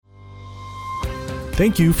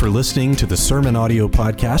Thank you for listening to the Sermon Audio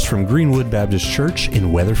Podcast from Greenwood Baptist Church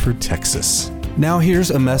in Weatherford, Texas. Now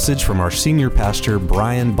here's a message from our senior pastor,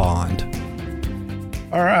 Brian Bond.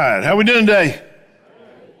 All right, how we doing today?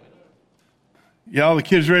 Y'all, the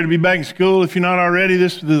kids ready to be back in school? If you're not already,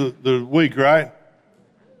 this is the week, right?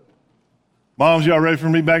 Moms, y'all ready for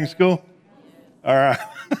me to be back in school? All right.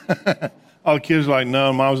 All the kids are like,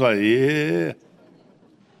 no. Mom's like, yeah.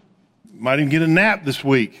 Might even get a nap this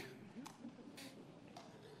week.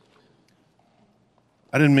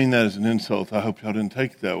 I didn't mean that as an insult. I hope y'all didn't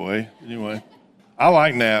take it that way. Anyway, I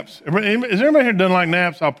like naps. Is there anybody here that doesn't like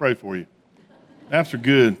naps? I'll pray for you. Naps are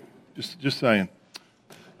good. Just saying.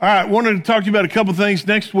 All right, wanted to talk to you about a couple things.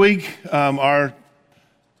 Next week, our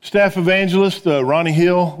staff evangelist, Ronnie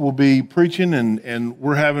Hill, will be preaching, and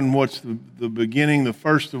we're having what's the beginning, the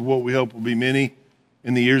first of what we hope will be many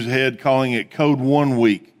in the years ahead, calling it Code 1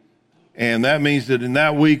 Week. And that means that in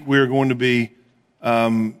that week, we're going to be,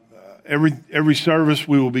 every service,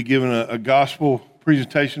 we will be given a gospel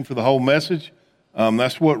presentation for the whole message.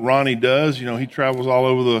 That's what Ronnie does. You know, he travels all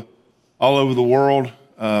over the world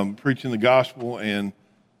preaching the gospel, and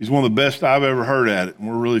he's one of the best I've ever heard at it. And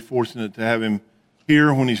we're really fortunate to have him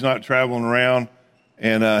here when he's not traveling around.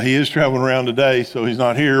 And he is traveling around today, so he's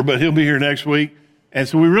not here, but he'll be here next week. And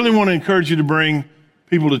so we really want to encourage you to bring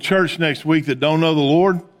people to church next week that don't know the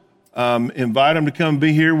Lord. Invite them to come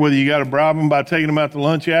be here, whether you got to bribe them by taking them out to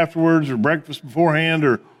lunch afterwards or breakfast beforehand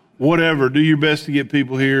or whatever. Do your best to get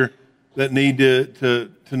people here that need to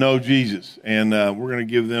know Jesus. And we're going to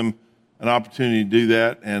give them an opportunity to do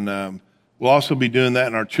that. And we'll also be doing that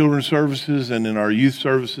in our children's services and in our youth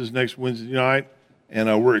services next Wednesday night.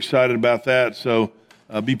 And we're excited about that. So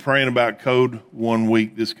be praying about Code 1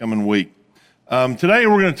 Week this coming week. Today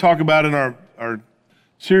we're going to talk about in our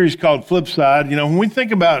series called Flip Side. You know, when we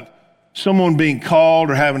think about someone being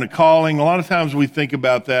called or having a calling, a lot of times we think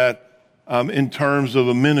about that in terms of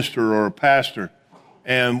a minister or a pastor.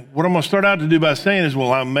 And what I'm going to start out to do by saying is,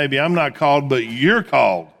 well, maybe I'm not called, but you're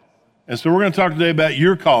called. And so we're going to talk today about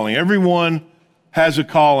your calling. Everyone has a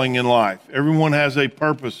calling in life. Everyone has a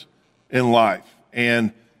purpose in life.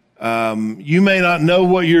 And you may not know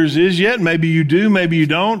what yours is yet. Maybe you do, maybe you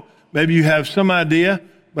don't. Maybe you have some idea.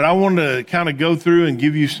 But I wanted to kind of go through and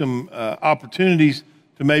give you some opportunities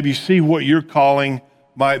to maybe see what your calling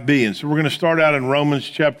might be. And so we're going to start out in Romans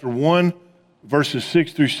chapter 1, verses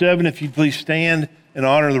 6 through 7. If you'd please stand in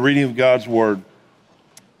honor of the reading of God's word.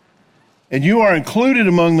 And you are included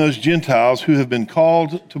among those Gentiles who have been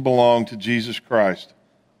called to belong to Jesus Christ.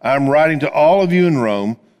 I am writing to all of you in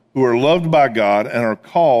Rome who are loved by God and are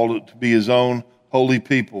called to be his own holy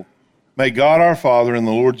people. May God our Father and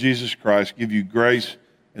the Lord Jesus Christ give you grace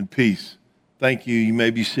and peace. Thank you. You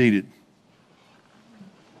may be seated.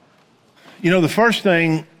 You know, the first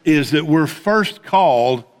thing is that we're first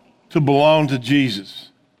called to belong to Jesus.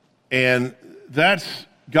 And that's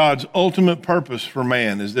God's ultimate purpose for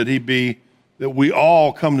man, is that that we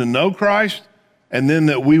all come to know Christ, and then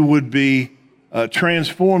that we would be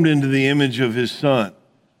transformed into the image of his Son.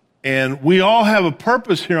 And we all have a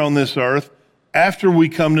purpose here on this earth after we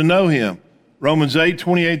come to know him. Romans 8,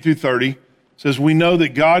 28 through 30 says, we know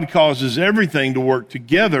that God causes everything to work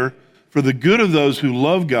together for the good of those who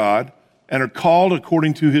love God and are called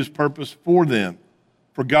according to his purpose for them.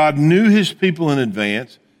 For God knew his people in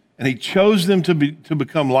advance, and he chose them to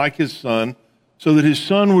become like his Son, so that his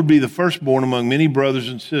Son would be the firstborn among many brothers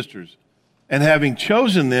and sisters. And having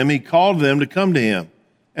chosen them, he called them to come to him.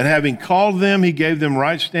 And having called them, he gave them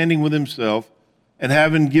right standing with himself. And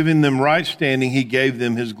having given them right standing, he gave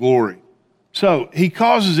them his glory. So he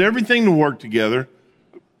causes everything to work together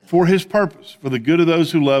for his purpose, for the good of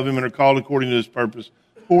those who love him and are called according to his purpose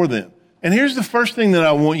for them. And here's the first thing that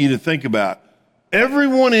I want you to think about.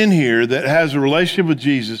 Everyone in here that has a relationship with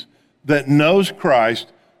Jesus, that knows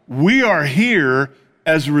Christ, we are here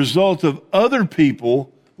as a result of other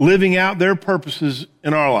people living out their purposes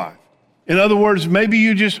in our life. In other words, maybe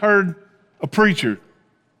you just heard a preacher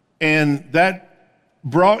and that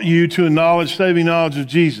brought you to a saving knowledge of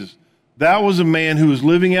Jesus. That was a man who was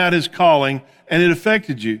living out his calling and it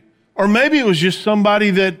affected you. Or maybe it was just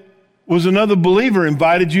somebody that was another believer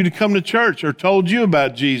invited you to come to church or told you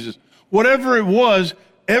about Jesus. Whatever it was,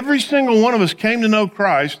 every single one of us came to know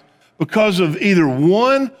Christ because of either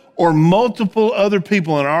one or multiple other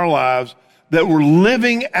people in our lives that were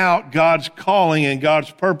living out God's calling and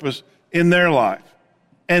God's purpose in their life.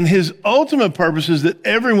 And his ultimate purpose is that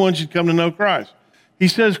everyone should come to know Christ. He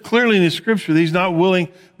says clearly in his scripture that he's not willing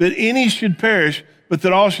that any should perish, but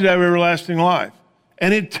that all should have everlasting life.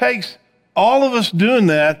 And it takes all of us doing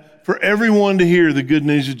that for everyone to hear the good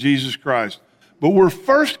news of Jesus Christ. But we're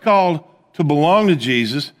first called to belong to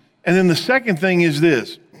Jesus. And then the second thing is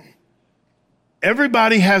this.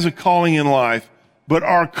 Everybody has a calling in life, but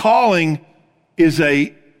our calling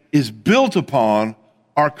is built upon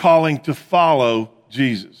our calling to follow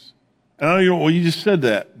Jesus. And I know you're, well, you just said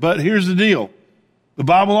that, but here's the deal. The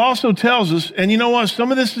Bible also tells us, and you know what?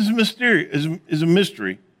 Some of this is a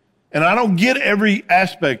mystery, and I don't get every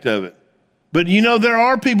aspect of it. But you know, there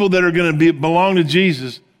are people that are going to belong to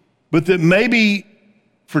Jesus, but that maybe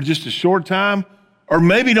for just a short time, or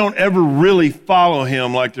maybe don't ever really follow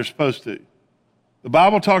him like they're supposed to. The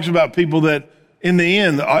Bible talks about people that in the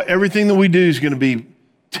end, everything that we do is going to be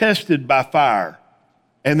tested by fire.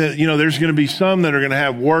 And that, you know, there's going to be some that are going to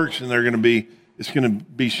have works, and it's going to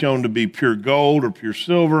be shown to be pure gold or pure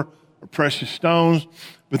silver or precious stones.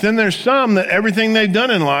 But then there's some that everything they've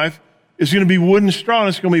done in life is going to be wood and straw, and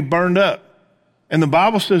it's going to be burned up. And the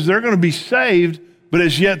Bible says they're going to be saved, but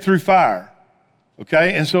as yet through fire.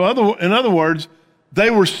 Okay? And so in other words,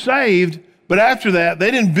 they were saved, but after that,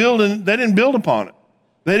 they didn't build upon it.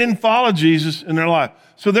 They didn't follow Jesus in their life.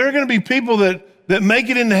 So there are going to be people that make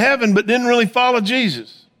it into heaven, but didn't really follow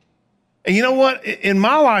Jesus. And you know what? In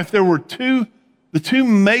my life, there were the two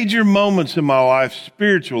major moments in my life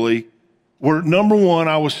spiritually were, number one,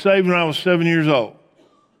 I was saved when I was 7 years old.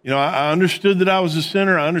 You know, I understood that I was a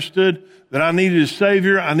sinner. I understood that I needed a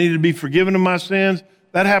Savior. I needed to be forgiven of my sins.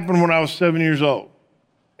 That happened when I was 7 years old.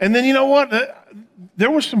 And then, you know what?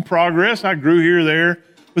 There was some progress. I grew here or there.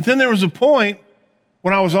 But then there was a point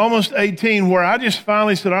when I was almost 18 where I just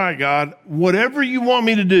finally said, all right, God, whatever you want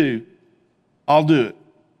me to do, I'll do it.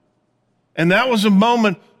 And that was a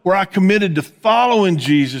moment where I committed to following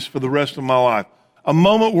Jesus for the rest of my life. A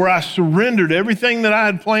moment where I surrendered everything that I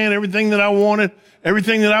had planned, everything that I wanted,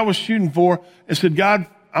 everything that I was shooting for, and said, God,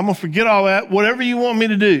 I'm going to forget all that. Whatever you want me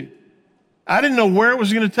to do. I didn't know where it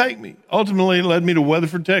was going to take me. Ultimately, it led me to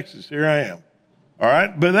Weatherford, Texas. Here I am. All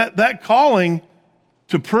right? But that calling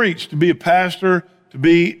to preach, to be a pastor, to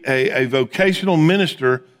be a vocational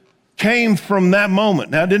minister came from that moment.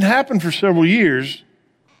 Now, it didn't happen for several years,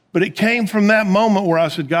 but it came from that moment where I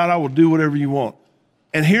said, God, I will do whatever you want.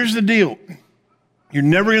 And here's the deal. You're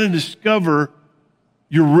never going to discover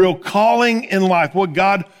your real calling in life, what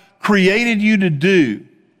God created you to do,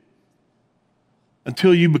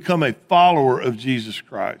 until you become a follower of Jesus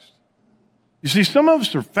Christ. You see, some of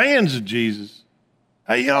us are fans of Jesus.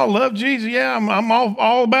 Hey, y'all love Jesus? Yeah, I'm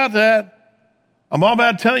all about that. I'm all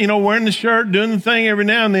about telling, wearing the shirt, doing the thing every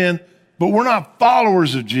now and then, but we're not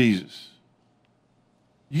followers of Jesus.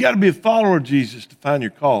 You got to be a follower of Jesus to find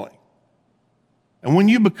your calling. And when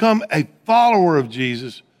you become a follower of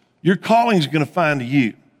Jesus, your calling is going to find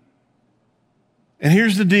you. And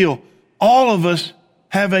here's the deal. All of us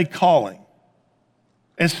have a calling.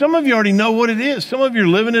 And some of you already know what it is. Some of you are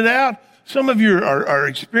living it out. Some of you are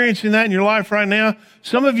experiencing that in your life right now.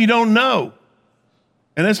 Some of you don't know.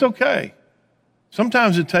 And that's okay.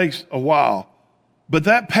 Sometimes it takes a while. But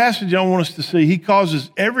that passage I want us to see, he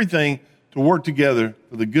causes everything to work together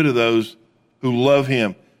for the good of those who love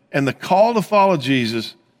him. And the call to follow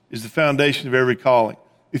Jesus is the foundation of every calling.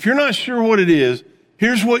 If you're not sure what it is,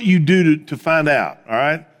 here's what you do to find out, all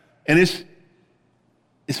right? And it's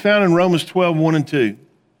found in Romans 12, 1 and 2. It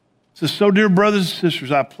says, so dear brothers and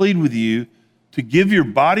sisters, I plead with you to give your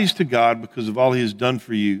bodies to God because of all he has done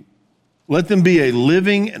for you. Let them be a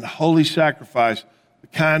living and holy sacrifice, the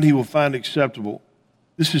kind he will find acceptable.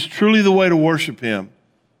 This is truly the way to worship him.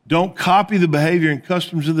 Don't copy the behavior and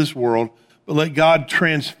customs of this world, but let God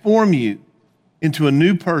transform you into a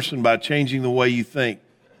new person by changing the way you think.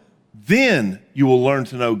 Then you will learn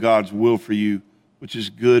to know God's will for you, which is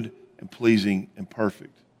good and pleasing and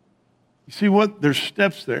perfect. You see what? There's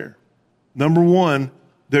steps there. Number one,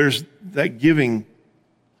 there's that giving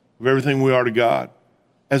of everything we are to God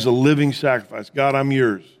as a living sacrifice. God, I'm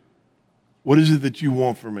yours. What is it that you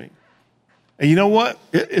want from me? And you know what?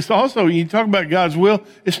 It's also, you talk about God's will,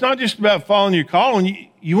 it's not just about following your calling.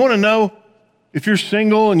 You want to know if you're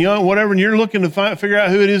single and young, whatever, and you're looking to figure out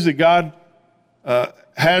who it is that God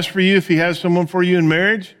has for you, if he has someone for you in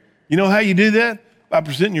marriage. You know how you do that? By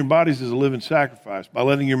presenting your bodies as a living sacrifice, by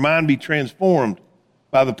letting your mind be transformed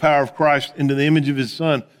by the power of Christ into the image of his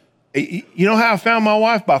son. You know how I found my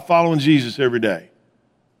wife? By following Jesus every day.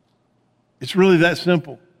 It's really that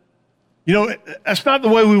simple. That's not the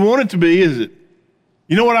way we want it to be, is it?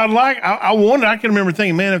 You know what I'd like? I can remember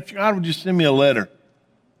thinking, man, if God would just send me a letter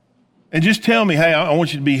and just tell me, hey, I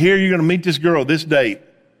want you to be here. You're going to meet this girl this date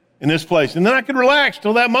in this place. And then I could relax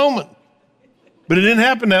till that moment. But it didn't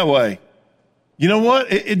happen that way. You know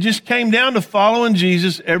what? It just came down to following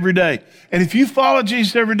Jesus every day. And if you follow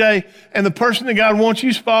Jesus every day and the person that God wants you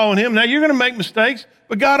is following him, now you're going to make mistakes,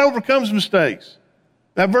 But God overcomes mistakes.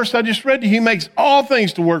 That verse I just read to you, he makes all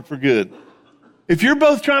things to work for good. If you're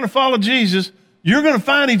both trying to follow Jesus, you're going to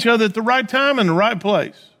find each other at the right time and the right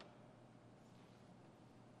place.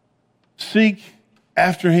 Seek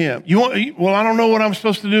after him. Well, I don't know what I'm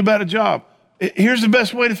supposed to do about a job. Here's the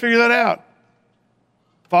best way to figure that out.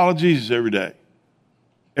 Follow Jesus every day.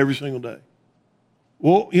 Every single day.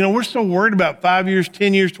 Well, we're so worried about 5 years,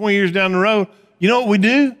 10 years, 20 years down the road. You know what we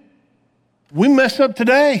do? We mess up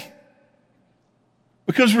today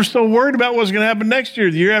because we're so worried about what's going to happen next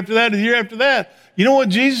year, the year after that, the year after that. You know what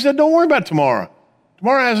Jesus said? Don't worry about tomorrow.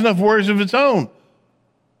 Tomorrow has enough worries of its own.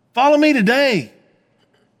 Follow me today.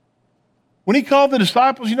 When he called the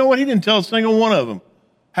disciples, you know what? He didn't tell a single one of them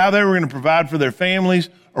how they were going to provide for their families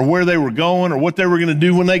or where they were going or what they were going to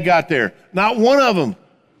do when they got there. Not one of them.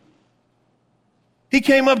 He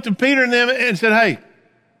came up to Peter and them and said, hey,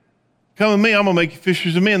 come with me. I'm going to make you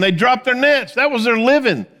fishers of men. They dropped their nets. That was their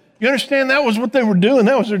living. You understand? That was what they were doing.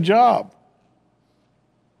 That was their job.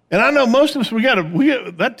 And I know most of us, we got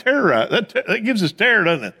that terror. That gives us terror,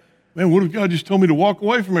 doesn't it? Man, what if God just told me to walk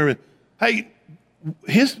away from everything? Hey,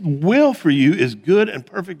 his will for you is good and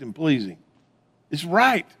perfect and pleasing. It's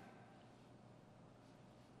right.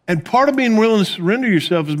 And part of being willing to surrender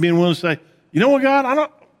yourself is being willing to say, you know what,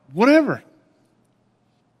 God, whatever.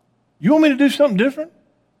 You want me to do something different?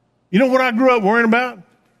 You know what I grew up worrying about?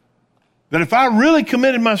 That if I really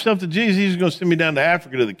committed myself to Jesus, he's going to send me down to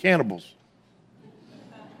Africa to the cannibals.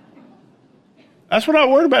 That's what I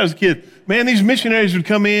worried about as a kid. Man, these missionaries would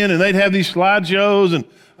come in and they'd have these slideshows and,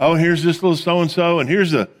 oh, here's this little so-and-so and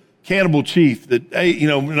here's the cannibal chief that, hey,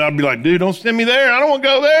 and I'd be like, dude, don't send me there. I don't want to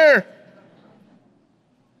go there.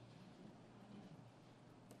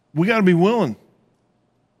 We got to be willing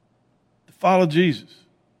to follow Jesus.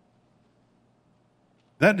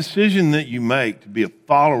 That decision that you make to be a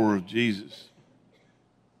follower of Jesus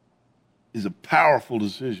is a powerful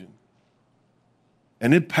decision.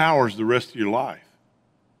 And it powers the rest of your life.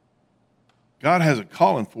 God has a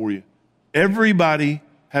calling for you. Everybody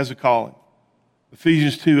has a calling.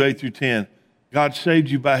 Ephesians 2, 8 through 10. God saved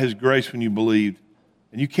you by his grace when you believed.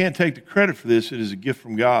 And you can't take the credit for this. It is a gift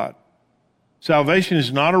from God. Salvation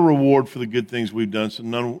is not a reward for the good things we've done, so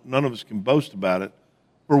none of us can boast about it.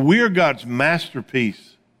 For we are God's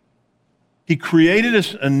masterpiece. He created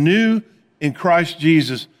us anew in Christ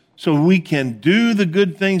Jesus so we can do the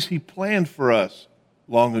good things he planned for us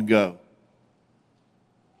long ago.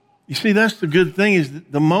 You see, that's the good thing is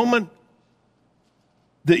that the moment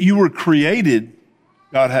that you were created,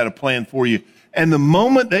 God had a plan for you. And the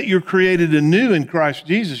moment that you're created anew in Christ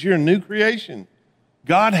Jesus, you're a new creation.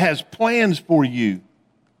 God has plans for you.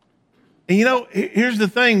 And here's the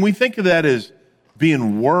thing. We think of that as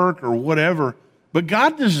being work or whatever, but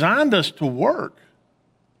God designed us to work.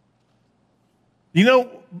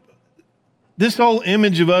 This whole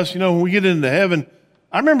image of us, when we get into heaven,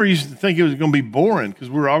 I remember I used to think it was going to be boring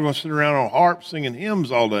because we were all going to sit around on harps singing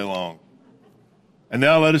hymns all day long. And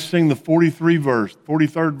now let us sing the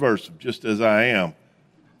 43rd verse of Just As I Am.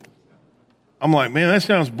 I'm like, man, that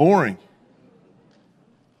sounds boring.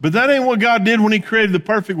 But that ain't what God did when he created the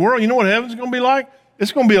perfect world. You know what heaven's going to be like?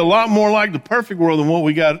 It's going to be a lot more like the perfect world than what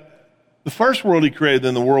we got, the first world he created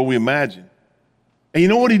than the world we imagined. And you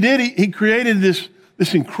know what he did? He created this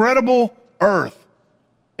incredible earth.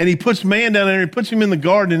 And he puts man down there, he puts him in the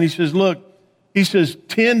garden, and he says, look,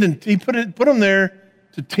 tend, and he put him there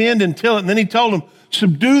to tend and till it. And then he told him,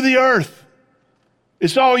 subdue the earth.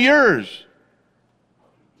 It's all yours.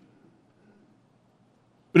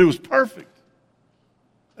 But it was perfect.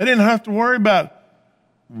 They didn't have to worry about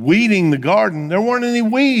weeding the garden. There weren't any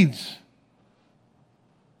weeds.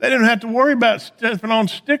 They didn't have to worry about stepping on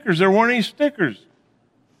stickers. There weren't any stickers.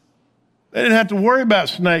 They didn't have to worry about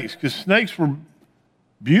snakes because snakes were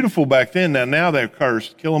beautiful back then. Now they're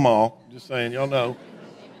cursed. Kill them all. Just saying, y'all know.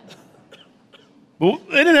 But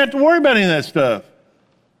they didn't have to worry about any of that stuff.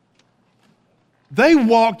 They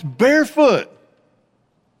walked barefoot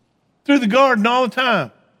through the garden all the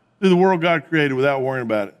time, through the world God created without worrying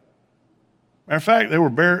about it. Matter of fact, they were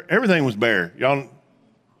bare. Everything was bare. Y'all,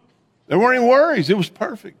 there weren't any worries. It was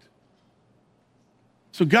perfect.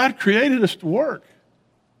 So God created us to work.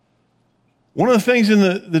 One of the things in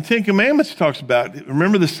the Ten Commandments talks about,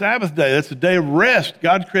 remember the Sabbath day. That's a day of rest.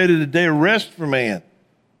 God created a day of rest for man.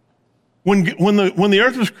 When the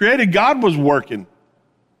earth was created, God was working.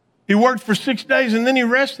 He worked for 6 days and then he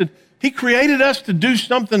rested. He created us to do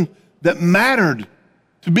something that mattered,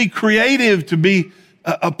 to be creative, to be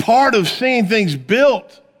a part of seeing things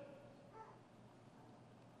built.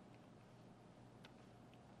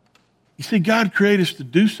 You see, God created us to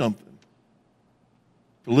do something,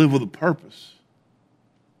 to live with a purpose.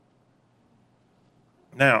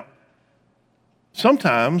 Now,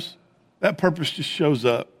 sometimes that purpose just shows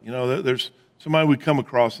up. You know, there's somebody we come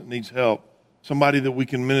across that needs help, somebody that we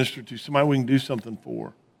can minister to, somebody we can do something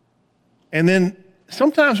for. And then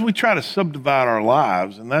sometimes we try to subdivide our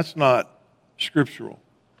lives, and that's not scriptural.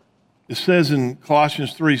 It says in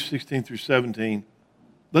Colossians 3:16 through 17,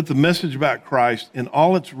 let the message about Christ in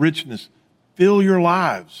all its richness fill your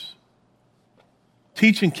lives.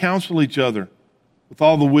 Teach and counsel each other with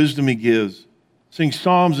all the wisdom he gives. Sing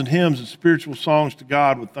psalms and hymns and spiritual songs to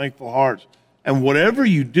God with thankful hearts. And whatever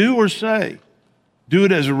you do or say, do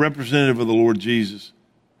it as a representative of the Lord Jesus,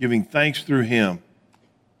 giving thanks through him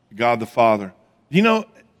to God the Father. You know,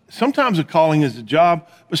 sometimes a calling is a job,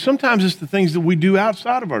 but sometimes it's the things that we do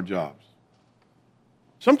outside of our jobs.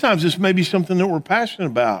 Sometimes this may be something that we're passionate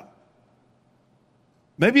about.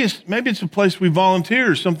 Maybe it's a place we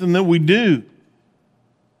volunteer or something that we do.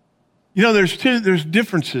 You know, there's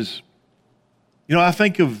differences. You know, I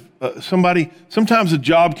think of sometimes a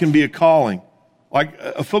job can be a calling, like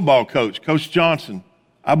a football coach, Coach Johnson,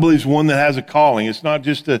 I believe is one that has a calling. It's not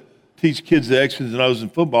just to teach kids the X's and O's in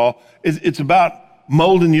football. It's about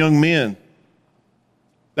molding young men.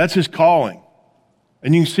 That's his calling.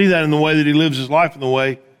 And you can see that in the way that he lives his life and the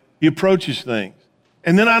way he approaches things.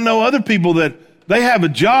 And then I know other people that they have a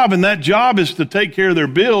job, and that job is to take care of their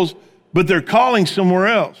bills, but they're calling somewhere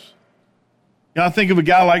else. You know, I think of a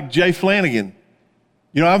guy like Jay Flanagan.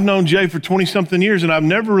 You know, I've known Jay for 20-something years, and I've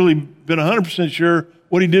never really been 100% sure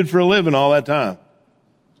what he did for a living all that time.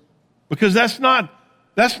 Because that's not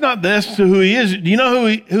the essence of who he is. Do you know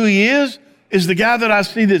who he is? Is the guy that I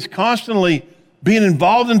see that's constantly being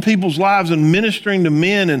involved in people's lives and ministering to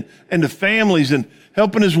men and to families and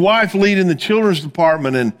helping his wife lead in the children's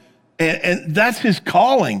department. And that's his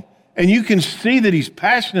calling. And you can see that he's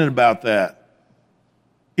passionate about that.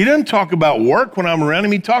 He doesn't talk about work when I'm around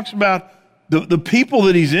him. He talks about the people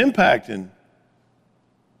that he's impacting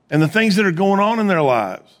and the things that are going on in their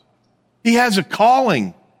lives. He has a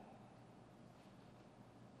calling.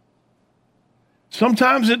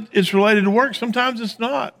 Sometimes it's related to work. Sometimes it's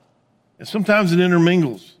not. And sometimes it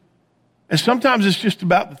intermingles. And sometimes it's just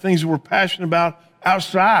about the things that we're passionate about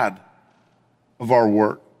outside of our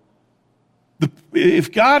work.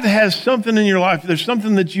 If God has something in your life, there's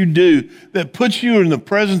something that you do that puts you in the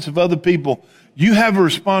presence of other people, you have a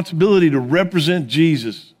responsibility to represent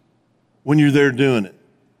Jesus when you're there doing it.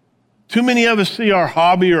 Too many of us see our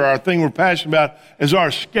hobby or our thing we're passionate about as our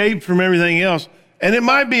escape from everything else. And it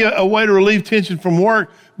might be a way to relieve tension from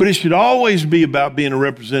work, but it should always be about being a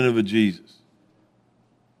representative of Jesus.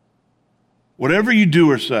 Whatever you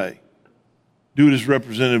do or say, do it as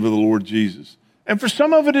representative of the Lord Jesus. And for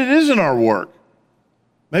some of it, it isn't our work.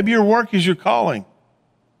 Maybe your work is your calling.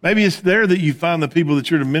 Maybe it's there that you find the people that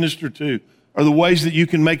you're to minister to or the ways that you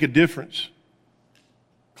can make a difference.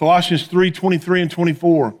 Colossians 3:23 and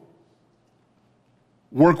 24.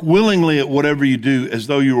 Work willingly at whatever you do as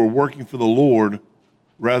though you were working for the Lord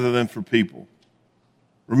rather than for people.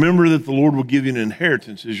 Remember that the Lord will give you an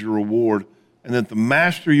inheritance as your reward and that the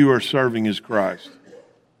master you are serving is Christ.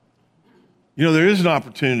 You know, there is an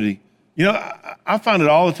opportunity. You know, I find it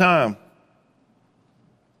all the time.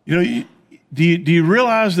 You know, do you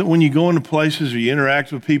realize that when you go into places or you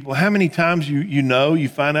interact with people, how many times you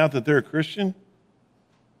find out that they're a Christian?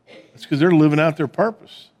 It's because they're living out their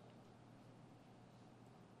purpose.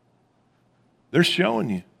 They're showing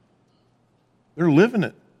you. They're living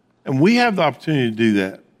it. And we have the opportunity to do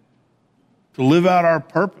that, to live out our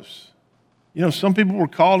purpose. You know, some people were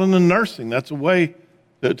called into nursing. That's a way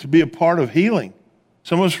to be a part of healing.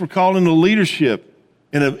 Some of us were called into leadership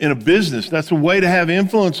in a business. That's a way to have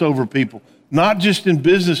influence over people, not just in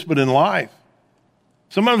business, but in life.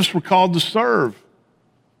 Some of us were called to serve.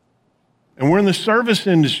 And we're in the service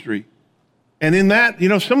industry. And in that, you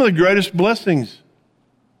know, some of the greatest blessings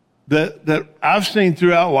that I've seen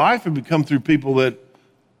throughout life have become through people that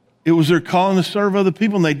it was their calling to serve other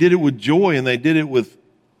people, and they did it with joy, and they did it with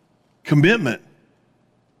commitment.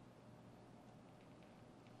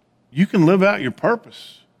 You can live out your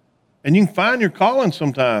purpose, and you can find your calling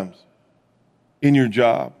sometimes in your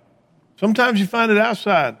job. Sometimes you find it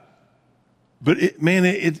outside, but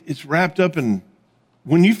it's wrapped up in,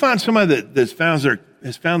 when you find somebody has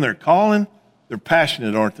found their calling, they're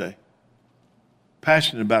passionate, aren't they?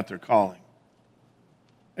 Passionate about their calling.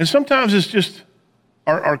 And sometimes it's just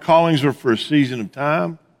our callings are for a season of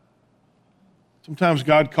time. Sometimes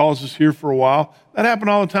God calls us here for a while. That happened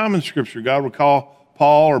all the time in Scripture. God would call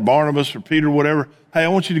Paul or Barnabas or Peter or whatever, hey, I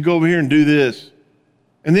want you to go over here and do this.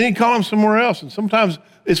 And then he'd call them somewhere else. And sometimes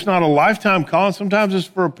it's not a lifetime calling. Sometimes it's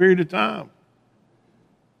for a period of time.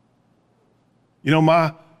 You know,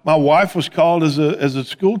 my my wife was called as a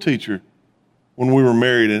school teacher when we were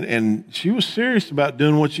married, and she was serious about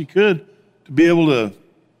doing what she could to be able to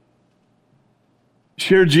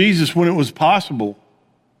share Jesus when it was possible,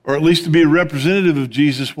 or at least to be a representative of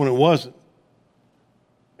Jesus when it wasn't.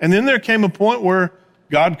 And then there came a point where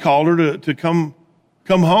God called her to come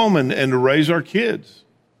home and to raise our kids.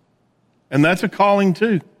 And that's a calling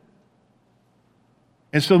too.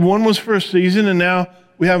 And so one was for a season, and now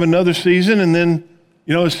we have another season, and then,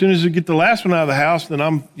 as soon as we get the last one out of the house, then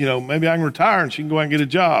I'm, maybe I can retire and she can go out and get a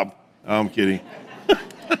job. No, I'm kidding.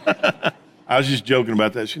 I was just joking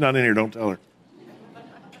about that. She's not in here, don't tell her.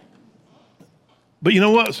 But you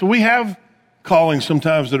know what? So we have callings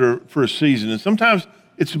sometimes that are for a season, and sometimes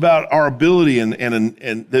it's about our ability and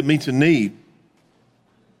that meets a need.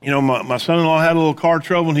 My son-in-law had a little car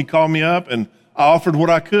trouble, and he called me up, and I offered what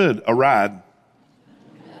I could, a ride.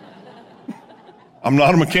 I'm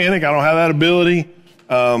not a mechanic. I don't have that ability.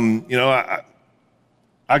 I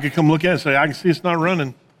could come look at it and say, I can see it's not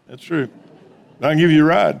running. That's true. I can give you a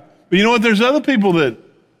ride. But you know what? There's other people that,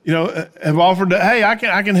 have offered to, hey, I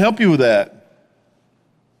can help you with that.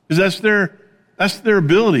 Because that's their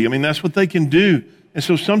ability. I mean, that's what they can do. And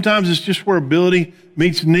so sometimes it's just where ability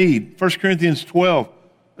meets need. 1 Corinthians 12,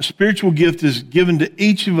 a spiritual gift is given to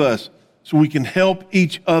each of us so we can help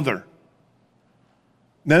each other.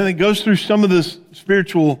 Now it goes through some of the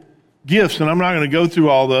spiritual gifts, and I'm not going to go through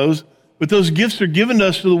all those, but those gifts are given to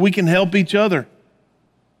us so that we can help each other.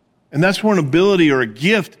 And that's where an ability or a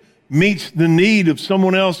gift meets the need of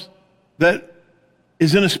someone else that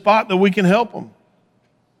is in a spot that we can help them.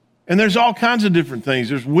 And there's all kinds of different things.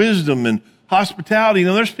 There's wisdom and hospitality.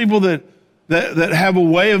 There's people that have a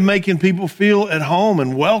way of making people feel at home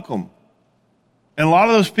and welcome. And a lot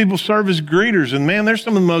of those people serve as greeters. And man, they're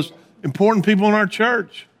some of the most important people in our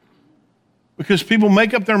church. Because people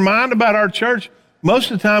make up their mind about our church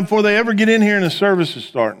most of the time before they ever get in here and the service is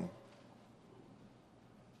starting.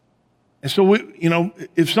 And so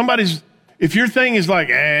if your thing is like,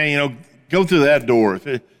 go through that door.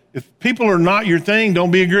 If people are not your thing,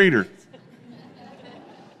 don't be a greeter.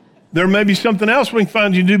 There may be something else we can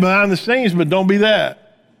find you to do behind the scenes, but don't be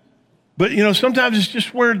that. But, sometimes it's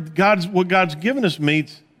just where what God's given us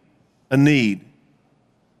meets a need.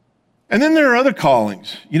 And then there are other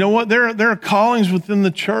callings. You know what? There are callings within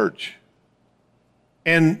the church.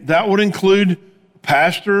 And that would include a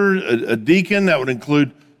pastor, a deacon. That would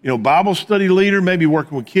include, Bible study leader, maybe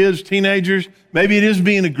working with kids, teenagers. Maybe it is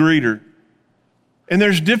being a greeter. And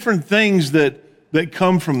there's different things that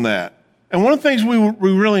come from that. And one of the things we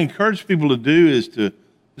really encourage people to do is to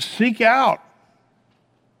seek out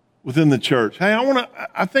within the church. Hey,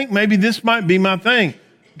 I think maybe this might be my thing.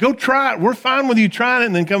 Go try it. We're fine with you trying it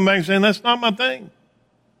and then coming back and saying, that's not my thing.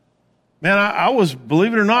 Man, I was,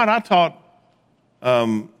 believe it or not, I taught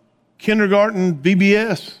kindergarten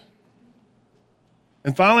VBS.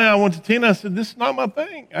 And finally I went to Tina, I said, this is not my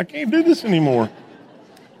thing. I can't do this anymore.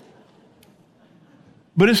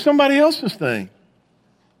 But it's somebody else's thing.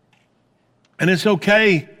 And it's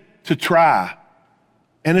okay to try.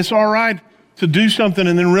 And it's all right to do something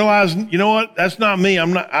and then realize, you know what, that's not me.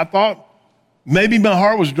 I thought maybe my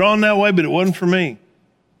heart was drawn that way, but it wasn't for me.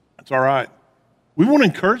 That's all right. We want to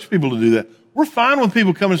encourage people to do that. We're fine with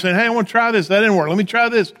people coming and saying, hey, I want to try this. That didn't work. Let me try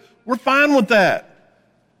this. We're fine with that.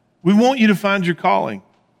 We want you to find your calling.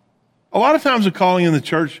 A lot of times the calling in the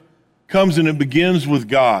church comes and it begins with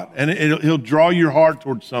God, and he'll draw your heart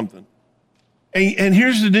towards something. And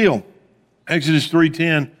here's the deal. Exodus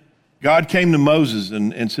 3:10, God came to Moses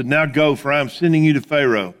and said, now go, for I am sending you to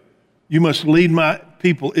Pharaoh. You must lead my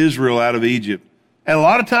people Israel out of Egypt. And a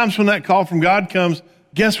lot of times when that call from God comes,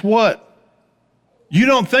 guess what? You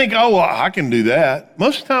don't think, oh, well, I can do that.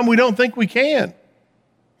 Most of the time we don't think we can.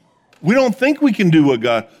 We don't think we can do what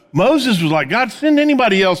God. Moses was like, God, send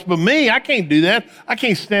anybody else but me. I can't do that. I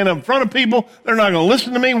can't stand up in front of people. They're not going to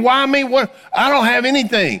listen to me. Why me? What? I don't have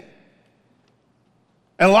anything.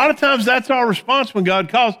 And a lot of times that's our response when God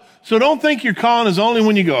calls. So don't think your calling is only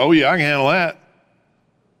when you go, oh yeah, I can handle that.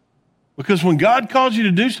 Because when God calls you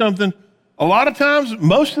to do something, a lot of times,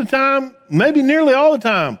 most of the time, maybe nearly all the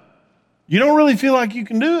time, you don't really feel like you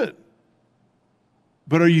can do it.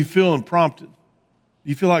 But are you feeling prompted? Do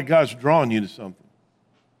you feel like God's drawing you to something?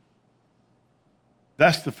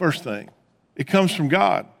 That's the first thing. It comes from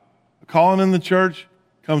God. A calling in the church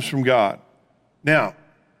comes from God. Now,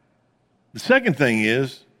 the second thing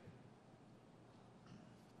is,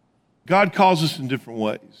 God calls us in different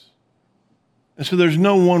ways. And so there's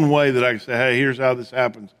no one way that I can say, hey, here's how this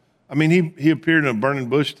happens. I mean, he appeared in a burning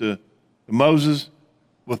bush to Moses.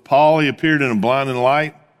 With Paul, he appeared in a blinding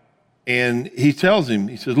light. And he tells him,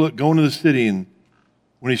 he says, look, go into the city and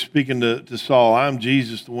when he's speaking to Saul, "I am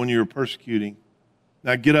Jesus, the one you are persecuting.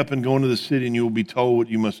 Now get up and go into the city and you will be told what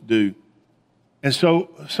you must do." And so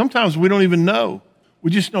sometimes we don't even know. We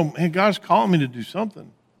just know, man, God's calling me to do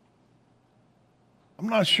something. I'm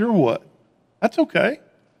not sure what. That's okay.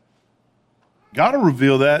 God will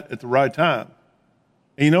reveal that at the right time.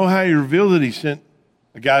 And you know how he revealed it? He sent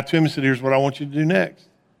a guy to him and said, "Here's what I want you to do next."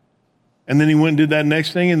 And then he went and did that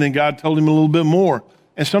next thing, and then God told him a little bit more.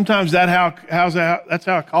 And sometimes that's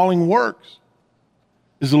how calling works,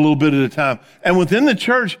 is a little bit at a time. And within the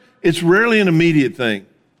church, it's rarely an immediate thing.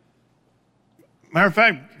 Matter of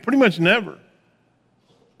fact, pretty much never.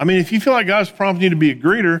 I mean, if you feel like God's prompting you to be a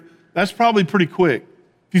greeter, that's probably pretty quick.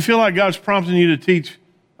 If you feel like God's prompting you to teach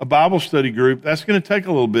a Bible study group, that's going to take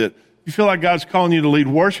a little bit. If you feel like God's calling you to lead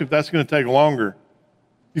worship, that's going to take longer.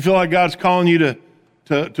 If you feel like God's calling you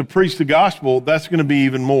to preach the gospel, that's going to be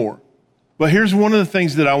even more. But here's one of the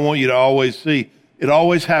things that I want you to always see. It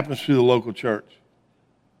always happens through the local church.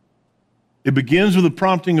 It begins with the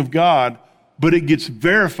prompting of God, but it gets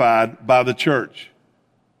verified by the church.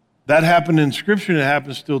 That happened in Scripture, and it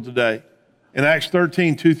happens still today. In Acts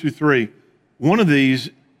 13, 2-3, one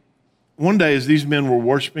day as these men were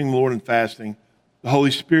worshiping the Lord and fasting, the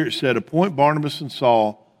Holy Spirit said, "Appoint Barnabas and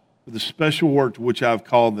Saul for the special work to which I have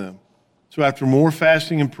called them." So after more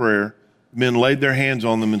fasting and prayer, the men laid their hands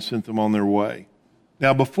on them and sent them on their way.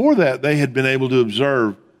 Now before that, they had been able to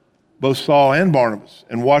observe both Saul and Barnabas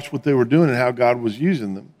and watch what they were doing and how God was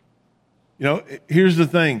using them. You know, here's the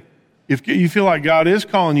thing. If you feel like God is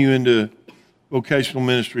calling you into vocational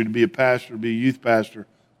ministry to be a pastor, to be a youth pastor,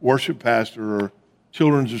 worship pastor, or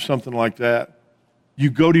children's or something like that, you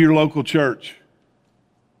go to your local church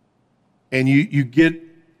and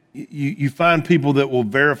you find people that will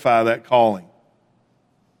verify that calling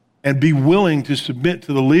and be willing to submit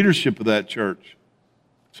to the leadership of that church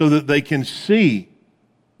so that they can see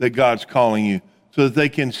that God's calling you, so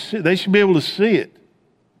that they should be able to see it.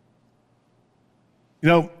 You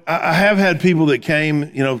know, I have had people that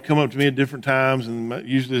come up to me at different times, and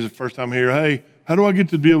usually it's the first time here, "Hey, how do I get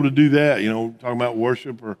to be able to do that?" You know, talking about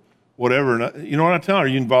worship or whatever. And you know what I tell them? Are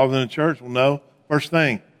you involved in a church? Well, no. First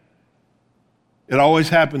thing, it always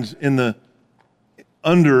happens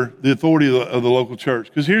under the authority of the local church.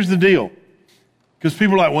 Because here's the deal. Because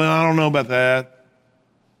people are like, "Well, I don't know about that."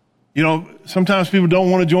 You know, sometimes people don't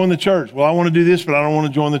want to join the church. "Well, I want to do this, but I don't want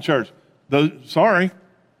to join the church." Sorry.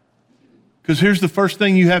 Because here's the first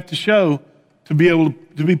thing you have to show to be able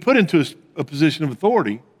to be put into a position of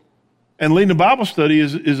authority. And leading a Bible study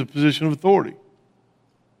is a position of authority.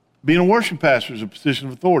 Being a worship pastor is a position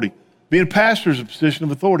of authority. Being a pastor is a position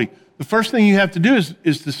of authority. The first thing you have to do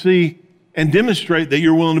is to see and demonstrate that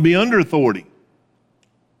you're willing to be under authority.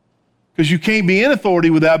 Because you can't be in authority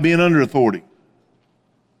without being under authority.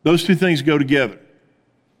 Those two things go together.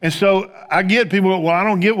 And so I get people, "Well, I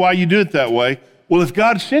don't get why you do it that way." Well, if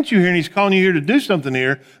God sent you here and he's calling you here to do something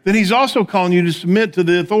here, then he's also calling you to submit to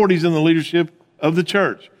the authorities and the leadership of the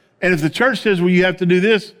church. And if the church says, "Well, you have to do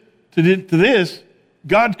this to this,"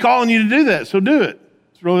 God's calling you to do that, so do it.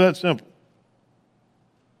 It's really that simple.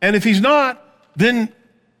 And if he's not, then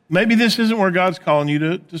maybe this isn't where God's calling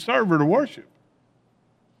you to serve or to worship.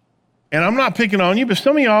 And I'm not picking on you, but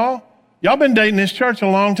some of y'all been dating this church a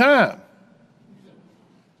long time.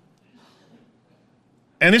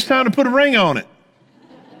 And it's time to put a ring on it.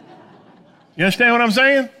 You understand what I'm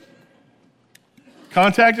saying?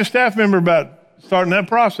 Contact a staff member about starting that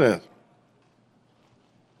process.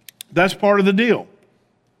 That's part of the deal.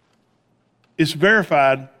 It's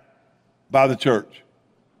verified by the church.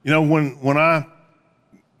 You know, when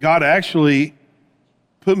God actually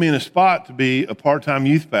put me in a spot to be a part-time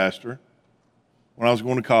youth pastor when I was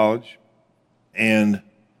going to college, and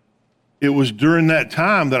it was during that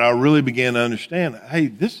time that I really began to understand, hey,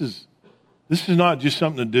 this is not just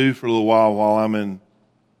something to do for a little while I'm in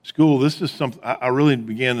school. This is something I really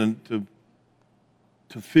began to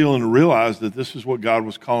feel and to realize that this is what God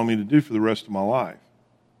was calling me to do for the rest of my life.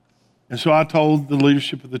 And so I told the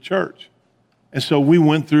leadership of the church. And so we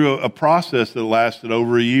went through a process that lasted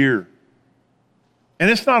over a year. And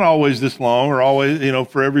it's not always this long or always,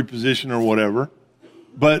 for every position or whatever.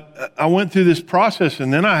 But I went through this process,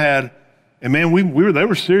 and then they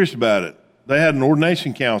were serious about it. They had an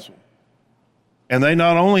ordination council. And they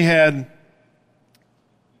not only had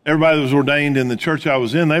everybody that was ordained in the church I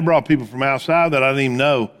was in, they brought people from outside that I didn't even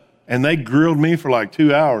know. And they grilled me for like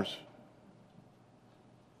 2 hours.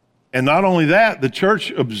 And not only that, the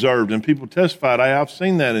church observed and people testified, hey, I've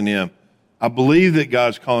seen that in him. I believe that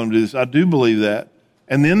God's calling him to do this. I do believe that.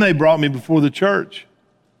 And then they brought me before the church.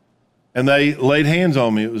 And they laid hands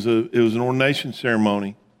on me. It was an ordination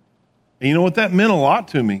ceremony. And you know what? That meant a lot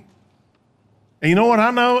to me. And you know what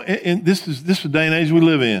I know? And this is the day and age we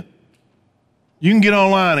live in. You can get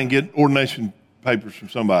online and get ordination papers from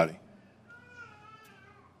somebody.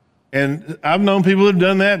 And I've known people that have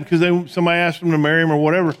done that because somebody asked them to marry them or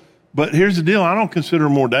whatever. But here's the deal. I don't consider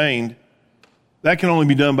them ordained. That can only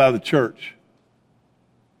be done by the church.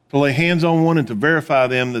 To lay hands on one and to verify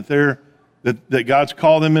them that God's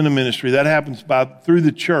called them into ministry, that happens through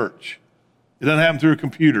the church. It doesn't happen through a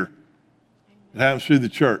computer. It happens through the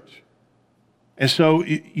church. And so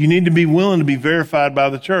you need to be willing to be verified by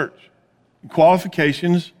the church.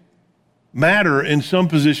 Qualifications matter in some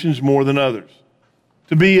positions more than others.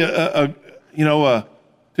 To be to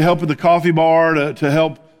help with the coffee bar, to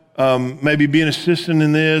help maybe be an assistant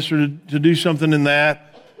in this or to do something in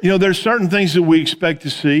that. There's certain things that we expect to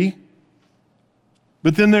see.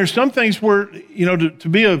 But then there's some things where, to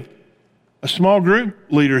be a small group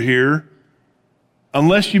leader here,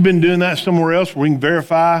 unless you've been doing that somewhere else where we can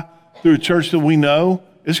verify through a church that we know,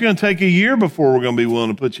 it's going to take a year before we're going to be willing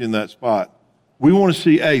to put you in that spot. We want to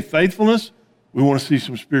see, faithfulness. We want to see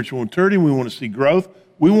some spiritual maturity. We want to see growth.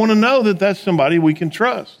 We want to know that that's somebody we can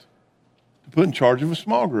trust to put in charge of a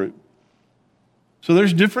small group. So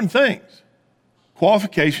there's different things.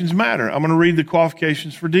 Qualifications matter. I'm going to read the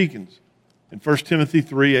qualifications for deacons in 1 Timothy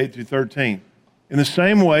 3, 8 through 13. In the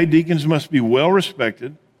same way, deacons must be well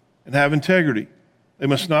respected and have integrity. They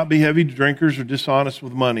must not be heavy drinkers or dishonest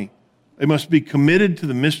with money. They must be committed to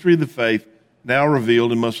the mystery of the faith now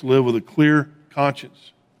revealed and must live with a clear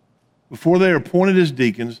conscience. Before they are appointed as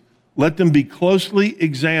deacons, let them be closely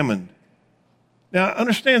examined. Now,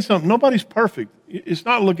 understand something. Nobody's perfect. It's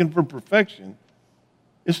not looking for perfection.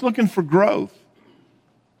 It's looking for growth.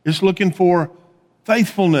 It's looking for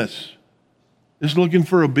faithfulness. It's looking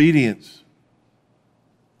for obedience.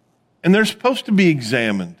 And they're supposed to be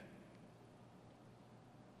examined.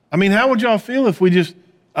 I mean, how would y'all feel if we just,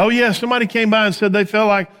 somebody came by and said they felt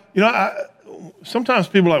like, sometimes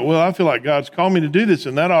people are like, well, I feel like God's called me to do this,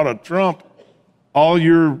 and that ought to trump all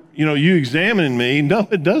your, you examining me. No,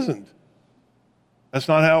 it doesn't. That's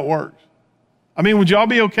not how it works. I mean, would y'all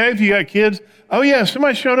be okay if you got kids?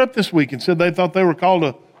 Somebody showed up this week and said they thought they were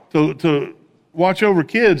called to watch over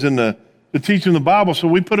kids and to teach them the Bible, so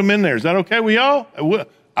we put them in there. Is that okay with y'all?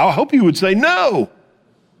 I hope you would say no.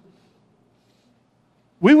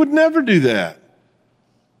 We would never do that.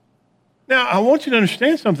 Now, I want you to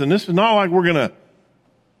understand something. This is not like we're going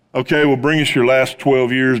to, bring us your last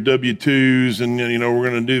 12 years W-2s and, we're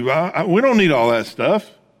going to do, we don't need all that stuff.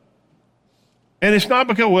 And it's not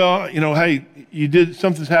because, hey, you did,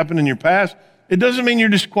 something's happened in your past. It doesn't mean you're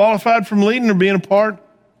disqualified from leading or being a part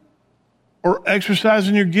or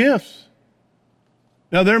exercising your gifts.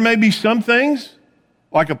 Now, there may be some things,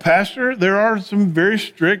 like a pastor, there are some very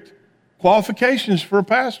strict qualifications for a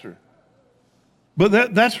pastor.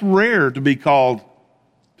 But that's rare to be called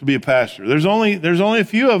to be a pastor. There's only a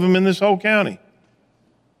few of them in this whole county.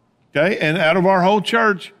 Okay? And out of our whole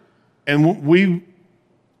church, and we,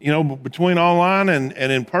 between online and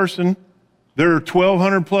in person, there are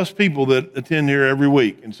 1,200 plus people that attend here every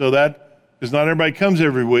week. And so because not everybody comes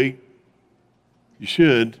every week, you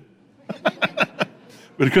should. But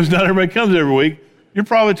because not everybody comes every week, you're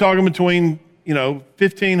probably talking between,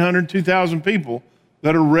 1,500, 2,000 people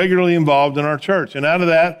that are regularly involved in our church. And out of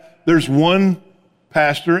that, there's one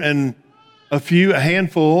pastor and a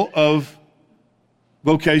handful of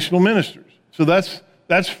vocational ministers. So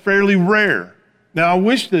that's fairly rare. Now, I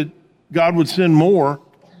wish that God would send more.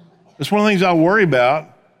 That's one of the things I worry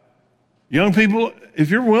about. Young people, if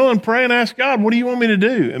you're willing, pray and ask God, what do you want me to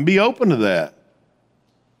do? And be open to that.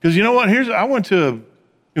 Because you know what? I went to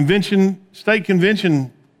a state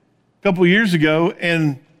convention a couple of years ago,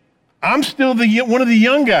 and I'm still one of the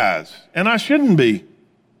young guys, and I shouldn't be.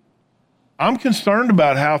 I'm concerned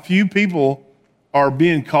about how few people are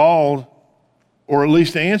being called, or at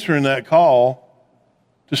least answering that call,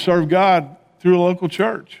 to serve God through a local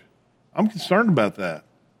church. I'm concerned about that.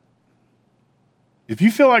 If you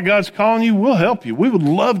feel like God's calling you, we'll help you. We would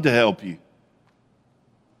love to help you.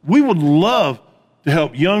 We would love to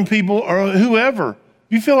help young people or whoever.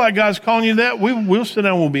 If you feel like God's calling you to that, we'll sit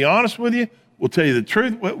down and we'll be honest with you. We'll tell you the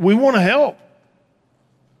truth. We want to help.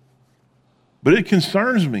 But it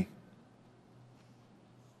concerns me.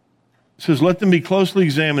 It says, let them be closely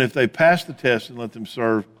examined if they pass the test, and let them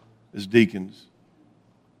serve as deacons.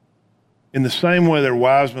 In the same way, their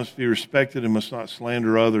wives must be respected and must not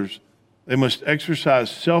slander others. They must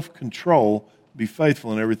exercise self-control, be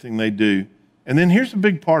faithful in everything they do. And then here's the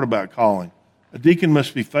big part about calling. A deacon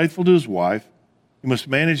must be faithful to his wife. He must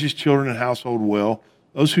manage his children and household well.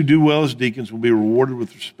 Those who do well as deacons will be rewarded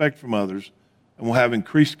with respect from others and will have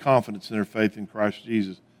increased confidence in their faith in Christ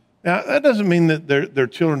Jesus. Now, that doesn't mean that their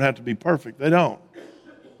children have to be perfect. They don't.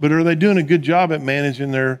 But are they doing a good job at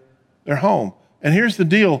managing their home? And here's the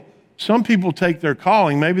deal. Some people take their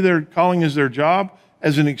calling, maybe their calling is their job,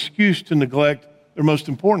 as an excuse to neglect their most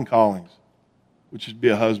important callings, which is to be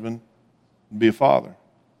a husband, to be a father,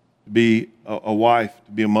 to be a wife,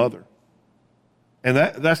 to be a mother. And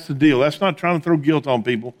that's the deal. That's not trying to throw guilt on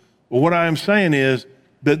people. But what I am saying is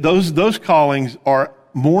that those callings are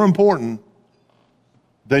more important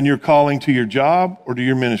than your calling to your job or to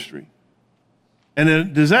your ministry. And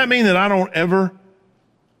then, does that mean that I don't ever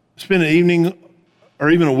spend an evening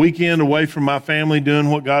or even a weekend away from my family doing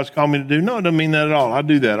what God's called me to do? No, it doesn't mean that at all. I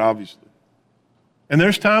do that, obviously. And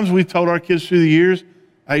there's times we've told our kids through the years,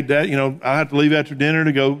 hey, Dad, I have to leave after dinner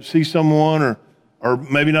to go see someone or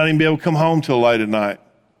maybe not even be able to come home till late at night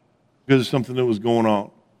because of something that was going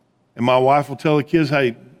on. And my wife will tell the kids,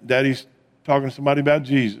 hey, Daddy's talking to somebody about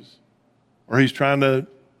Jesus, or he's trying to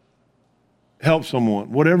help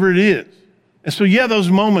someone, whatever it is. And so, yeah, those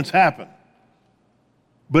moments happen.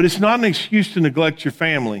 But it's not an excuse to neglect your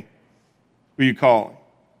family or your calling.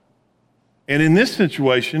 And in this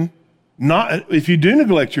situation, if you do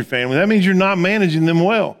neglect your family, that means you're not managing them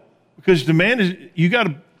well. Because you got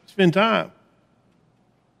to spend time.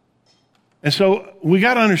 And so we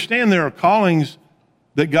got to understand there are callings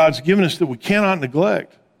that God's given us that we cannot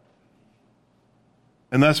neglect.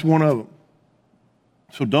 And that's one of them.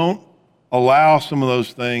 So don't allow some of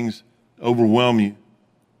those things to overwhelm you.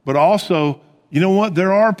 But also, you know what?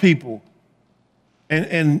 There are people,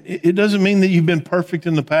 and it doesn't mean that you've been perfect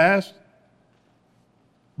in the past,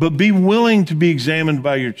 but be willing to be examined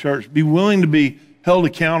by your church. Be willing to be held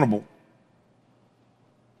accountable.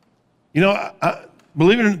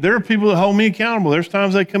 Believe it or not, there are people that hold me accountable. There's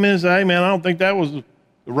times they come in and say, hey, man, I don't think that was the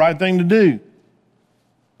right thing to do.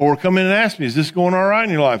 Or come in and ask me, is this going all right in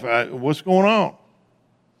your life? What's going on?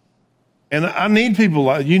 And I need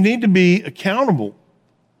people you need to be accountable.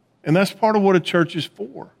 And that's part of what a church is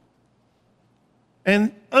for.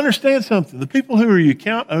 And understand something. The people who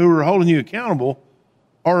are holding you accountable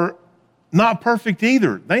are not perfect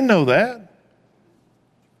either. They know that.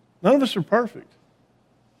 None of us are perfect.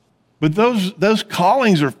 But those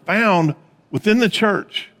callings are found within the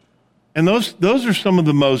church. And those are some of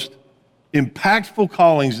the most impactful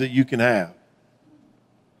callings that you can have.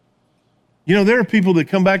 There are people that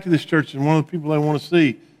come back to this church, and one of the people they want to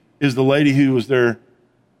see is the lady who was their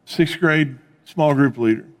 6th grade small group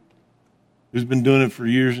leader, who's been doing it for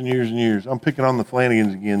years and years and years. I'm picking on the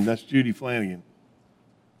Flanagans again. That's Judy Flanagan.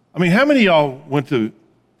 I mean, how many of y'all went to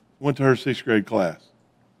her 6th grade class?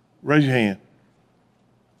 Raise your hand.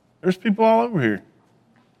 There's people all over here.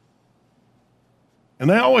 And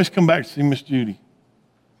they always come back to see Miss Judy.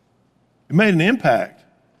 It made an impact.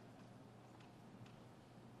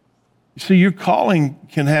 You see, your calling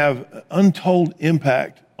can have untold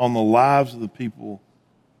impact on the lives of the people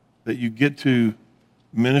that you get to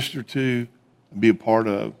minister to and be a part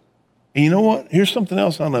of. And you know what? Here's something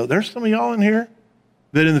else I know. There's some of y'all in here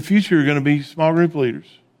that in the future are going to be small group leaders.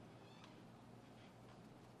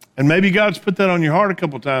 And maybe God's put that on your heart a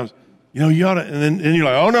couple of times. You ought to, and then you're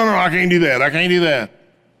like, oh, no, I can't do that. I can't do that.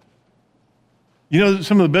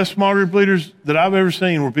 Some of the best small group leaders that I've ever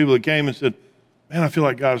seen were people that came and said, man, I feel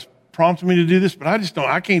like God's prompted me to do this, but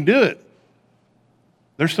I can't do it.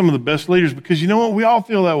 They're some of the best leaders because you know what? We all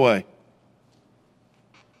feel that way.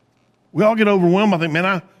 We all get overwhelmed. I think,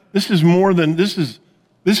 man, this is more than that's.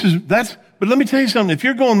 But let me tell you something. If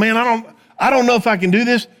you're going, man, I don't know if I can do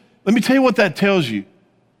this. Let me tell you what that tells you.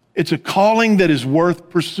 It's a calling that is worth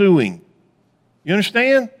pursuing. You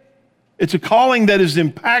understand? It's a calling that is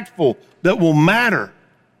impactful, that will matter.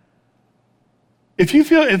 If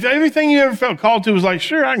everything you ever felt called to was like,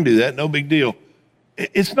 sure, I can do that, no big deal.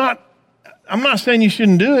 It's not. I'm not saying you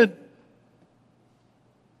shouldn't do it.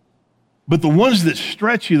 But the ones that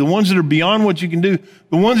stretch you, the ones that are beyond what you can do,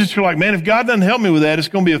 the ones that you're like, man, if God doesn't help me with that, it's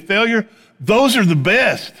going to be a failure. Those are the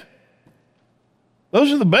best.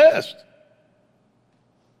 Those are the best.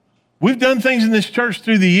 We've done things in this church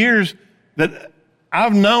through the years that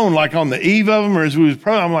I've known, like on the eve of them or as we was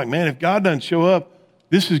praying, I'm like, man, if God doesn't show up,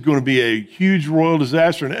 this is going to be a huge royal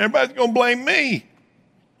disaster and everybody's going to blame me.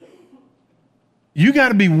 You got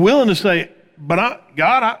to be willing to say, but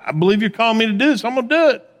God, I believe you're calling me to do this. I'm going to do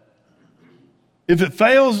it. If it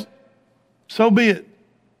fails, so be it.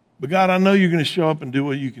 But God, I know you're going to show up and do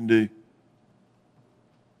what you can do.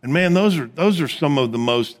 And man, those are some of the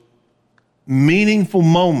most meaningful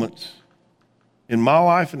moments in my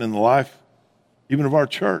life and in the life even of our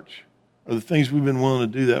church are the things we've been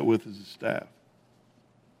willing to do that with as a staff.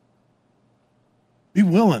 Be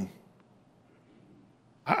willing.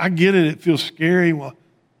 I get it. It feels scary. Well,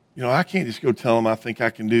 I can't just go tell them I think I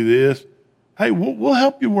can do this. Hey, we'll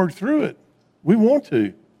help you work through it. We want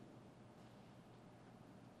to.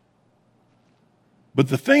 But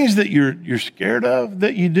the things that you're scared of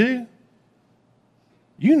that you do,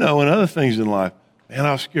 and other things in life, man,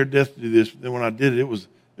 I was scared to death to do this. But then when I did it, it was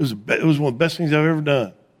one of the best things I've ever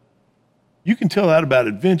done. You can tell that about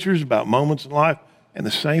adventures, about moments in life, and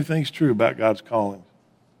the same thing's true about God's callings.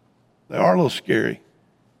 They are a little scary.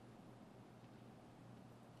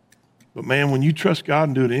 But man, when you trust God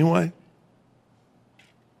and do it anyway,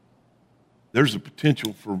 there's a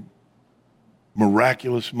potential for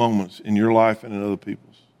miraculous moments in your life and in other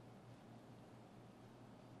people's.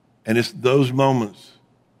 And it's those moments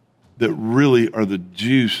that really are the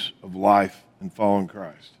juice of life and following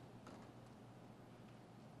Christ.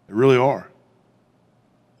 They really are.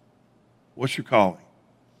 What's your calling?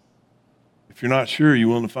 If you're not sure, you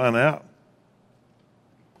willing to find out?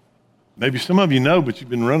 Maybe some of you know, but you've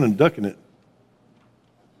been running, ducking it.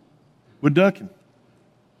 We're ducking.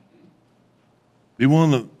 Be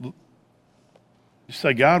willing to just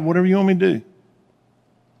say, God, whatever you want me to do.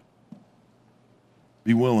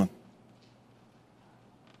 Be willing.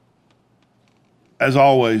 As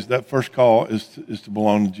always, that first call is to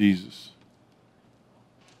belong to Jesus.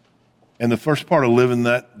 And the first part of living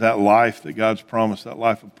that life that God's promised, that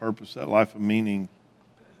life of purpose, that life of meaning,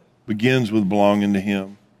 begins with belonging to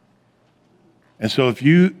Him. And so if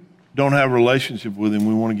you don't have a relationship with Him,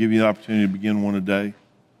 we want to give you the opportunity to begin one today.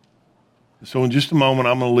 So in just a moment,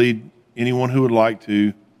 I'm going to lead anyone who would like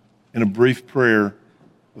to in a brief prayer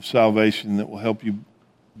of salvation that will help you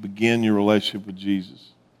begin your relationship with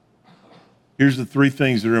Jesus. Here's the three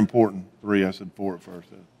things that are important. Three, I said four at first.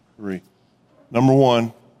 Three. Number one,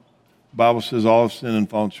 the Bible says all have sinned and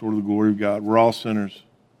fallen short of the glory of God. We're all sinners.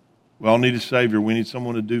 We all need a Savior. We need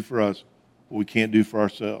someone to do for us what we can't do for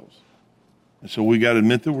ourselves. And so we got to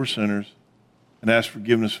admit that we're sinners and ask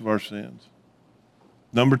forgiveness of our sins.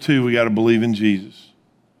 Number two, we got to believe in Jesus.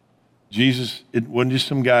 Jesus, it wasn't just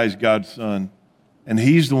some guy, He's God's Son. And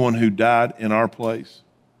He's the one who died in our place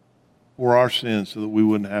for our sins so that we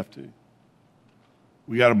wouldn't have to.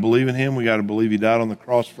 We got to believe in Him. We got to believe He died on the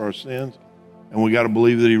cross for our sins. And we got to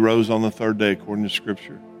believe that He rose on the third day according to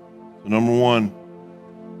Scripture. So number one,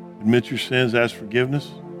 admit your sins, ask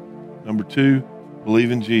forgiveness. Number two,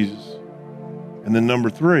 believe in Jesus. And then number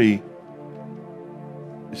three,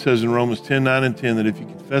 it says in Romans 10:9 and 10 that if you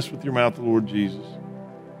confess with your mouth the Lord Jesus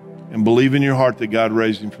and believe in your heart that God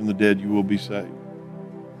raised Him from the dead, you will be saved.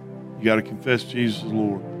 You got to confess Jesus as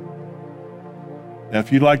Lord. Now,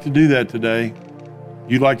 if you'd like to do that today,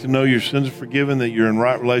 you'd like to know your sins are forgiven, that you're in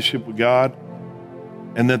right relationship with God,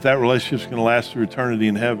 and that relationship's going to last through eternity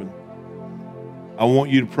in heaven, I want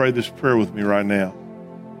you to pray this prayer with me right now.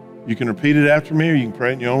 You can repeat it after me, or you can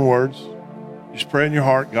pray it in your own words. Just pray it in your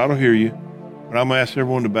heart. God will hear you. But I'm going to ask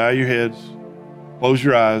everyone to bow your heads, close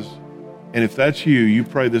your eyes, and if that's you, you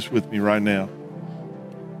pray this with me right now.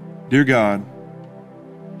 Dear God,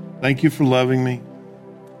 thank you for loving me.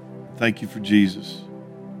 Thank you for Jesus.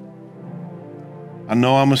 I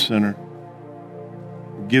know I'm a sinner.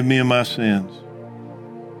 Forgive me of my sins.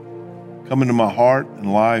 Come into my heart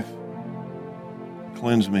and life.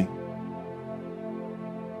 Cleanse me.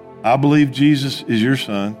 I believe Jesus is your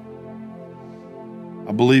Son.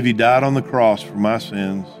 I believe He died on the cross for my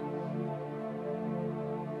sins.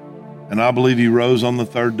 And I believe He rose on the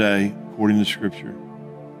third day according to Scripture.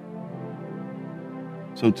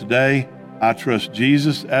 So today, I trust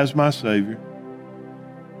Jesus as my Savior,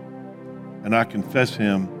 and I confess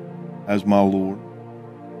Him as my Lord.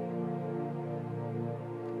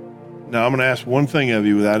 Now, I'm going to ask one thing of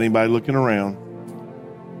you without anybody looking around.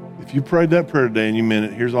 If you prayed that prayer today and you meant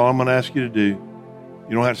it, here's all I'm going to ask you to do.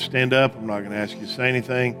 You don't have to stand up. I'm not going to ask you to say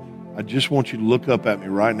anything. I just want you to look up at me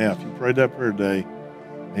right now. If you prayed that prayer today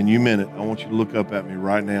and you meant it, I want you to look up at me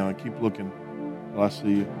right now and keep looking till I see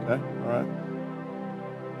you. Okay? All right?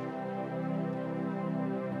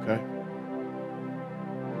 Okay?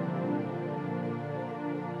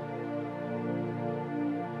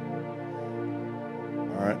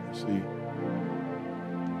 All right, I see you.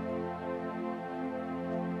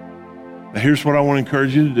 Now, here's what I want to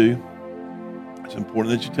encourage you to do. It's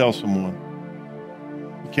important that you tell someone.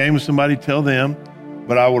 If you came with somebody, tell them.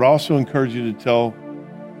 But I would also encourage you to tell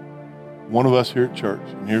one of us here at church.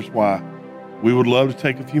 And here's why. We would love to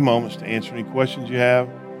take a few moments to answer any questions you have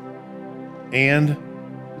and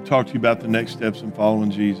to talk to you about the next steps in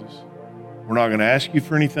following Jesus. We're not going to ask you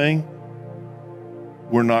for anything.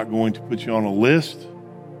 We're not going to put you on a list.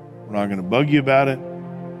 We're not going to bug you about it.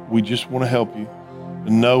 We just want to help you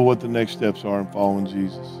and know what the next steps are in following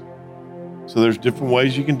Jesus. So there's different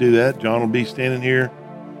ways you can do that. John will be standing here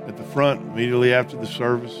at the front immediately after the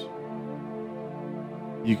service.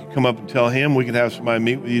 You can come up and tell him. We can have somebody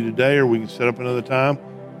meet with you today, or we can set up another time.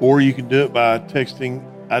 Or you can do it by texting,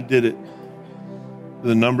 I did it, to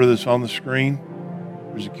the number that's on the screen.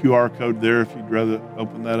 There's a QR code there if you'd rather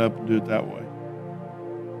open that up and do it that way.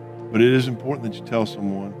 But it is important that you tell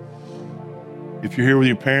someone. If you're here with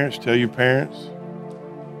your parents, tell your parents.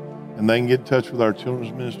 And they can get in touch with our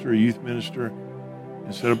children's minister or youth minister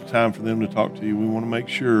and set up a time for them to talk to you. We want to make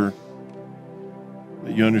sure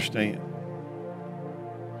that you understand.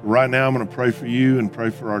 Right now, I'm going to pray for you and pray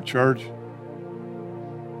for our church.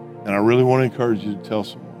 And I really want to encourage you to tell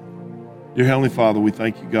someone. Dear Heavenly Father, we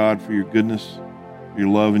thank you, God, for your goodness, for your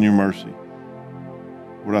love and your mercy.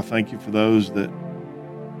 Lord, I thank you for those that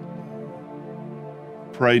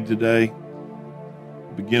prayed today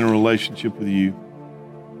to begin a relationship with you.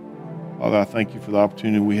 Father, I thank you for the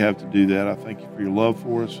opportunity we have to do that. I thank you for your love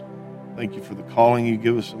for us. Thank you for the calling you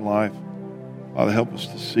give us in life. Father, help us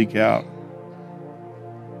to seek out,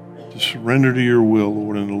 to surrender to your will,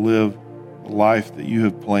 Lord, and to live the life that you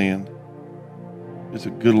have planned. It's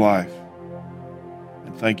a good life.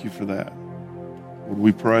 And thank you for that. Lord,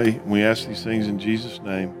 we pray and we ask these things in Jesus'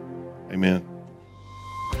 name. Amen.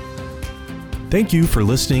 Thank you for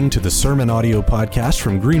listening to the Sermon Audio Podcast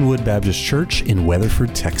from Greenwood Baptist Church in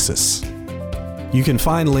Weatherford, Texas. You can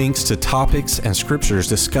find links to topics and scriptures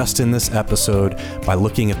discussed in this episode by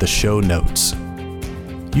looking at the show notes.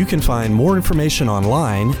 You can find more information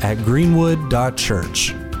online at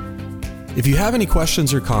greenwood.church. If you have any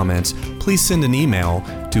questions or comments, please send an email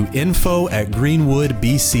to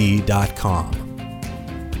info@greenwoodbc.com.